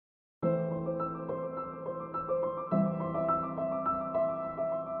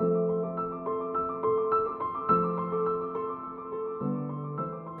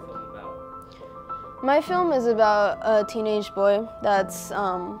My film is about a teenage boy that's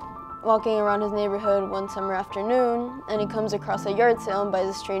walking around his neighborhood one summer afternoon, and he comes across a yard sale and buys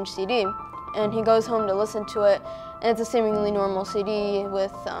a strange CD. And he goes home to listen to it, and it's a seemingly normal CD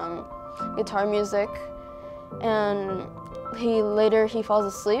with guitar music. And later he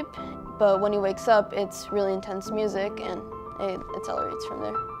falls asleep, but when he wakes up, it's really intense music, and it accelerates from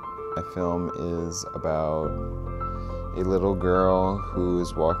there. My film is about a little girl who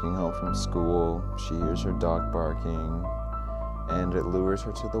is walking home from school. She hears her dog barking, and it lures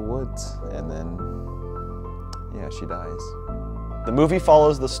her to the woods, and then, yeah, she dies. The movie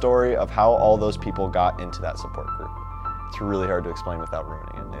follows the story of how all those people got into that support group. It's really hard to explain without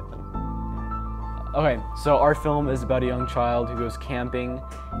ruining it, Nathan. Okay, so our film is about a young child who goes camping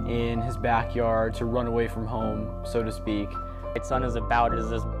in his backyard to run away from home, so to speak. My son is about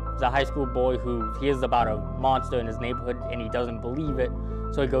is a high school boy who hears about a monster in his neighborhood and he doesn't believe it,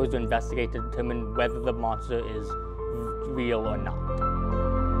 so he goes to investigate to determine whether the monster is real or not.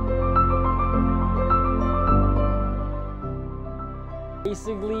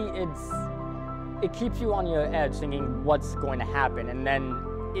 Basically, it keeps you on your edge thinking what's going to happen, and then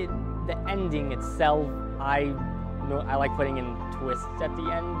the ending itself, I like putting in twists at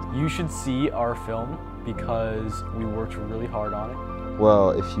the end. You should see our film because we worked really hard on it. Well,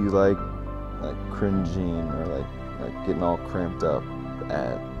 if you like cringing or like getting all cramped up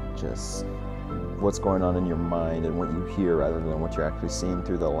at just what's going on in your mind and what you hear rather than what you're actually seeing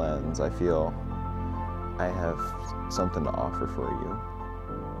through the lens, I feel I have something to offer for you.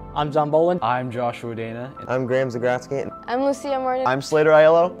 I'm John Boland. I'm Joshua Dana. I'm Graham Zagrotsky. I'm Lucia Martin. I'm Slater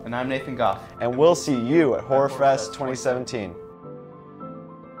Aiello. And I'm Nathan Goff. And we'll see you at Horror Fest 2017.